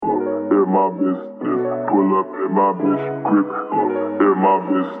my business. Pull up in my bitch grip up in my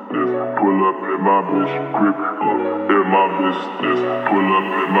business. Pull up in my bitch grip up in my business. Pull up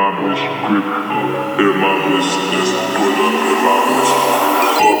in my bitch grip up in my business. Pull up in my bitch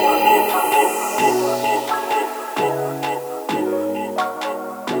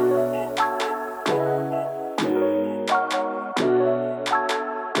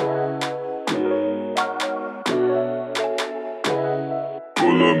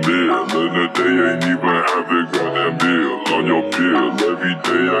full of meal, and the day ain't even have a goddamn bill on your pill. Every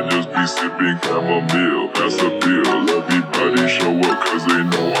day I just be sipping chamomile. That's a pill. Everybody show up cause they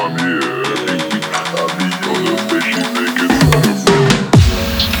know I'm here. Every week I be on the face, she think it's wonderful.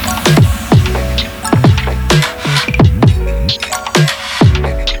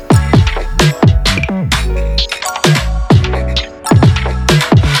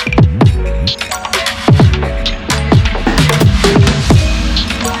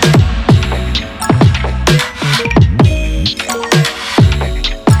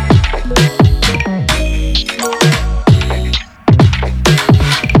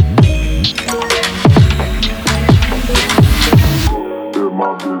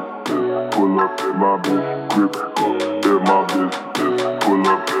 Pull up in my bitch grip up in my business. Pull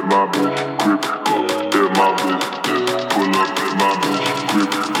up in my bitch grip up in my business. Pull up in my bitch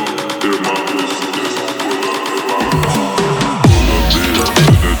grip up in my business. Pull up in my bitch. Pull up in,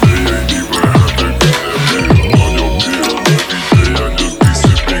 and the day ain't even have to get that bill on your pill. Every day I just be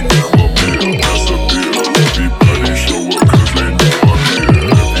sipping chamomile. That's a pill. Everybody show up cause they know I'm here.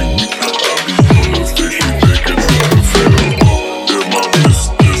 Every week I be on the stage, she think it's how to feel. In my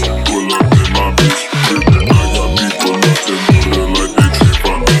business, pull up in my bitch grip. I got people nothing but like they trip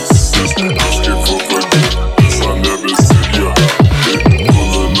on assist. Asking for forgiveness, I never said yeah.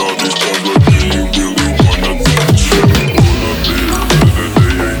 Pulling all these times like, do you really wanna touch it? Pull up here, and the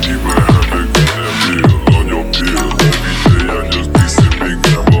day ain't even have a goddamn bill on your pill. Every day I just be sipping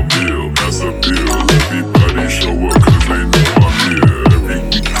chamomile. That's a pill. Everybody show up cause they know I'm here. Every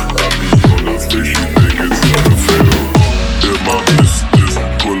week I be on the stage, she think it's how to feel. In my business,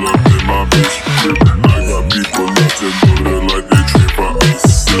 pull up in my bitch grip. I got people nothing but like they trip on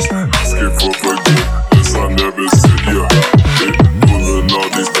assist. Asking for forgiveness, I never said yeah. Pulling all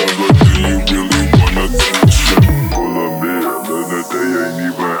these times like, do you really wanna touch it? Pull a meal, and the day ain't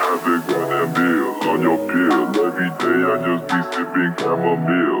even have a goddamn bill on your pill. Every day I just be sipping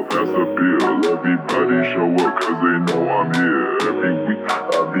chamomile. That's a pill. Everybody show up cause they know I'm here. Every week I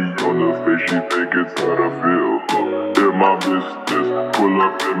be on the face, she think it's how to feel. In my business, pull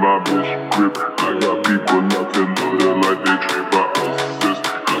up in my bitch grip. I got people nothing but like they trip on us.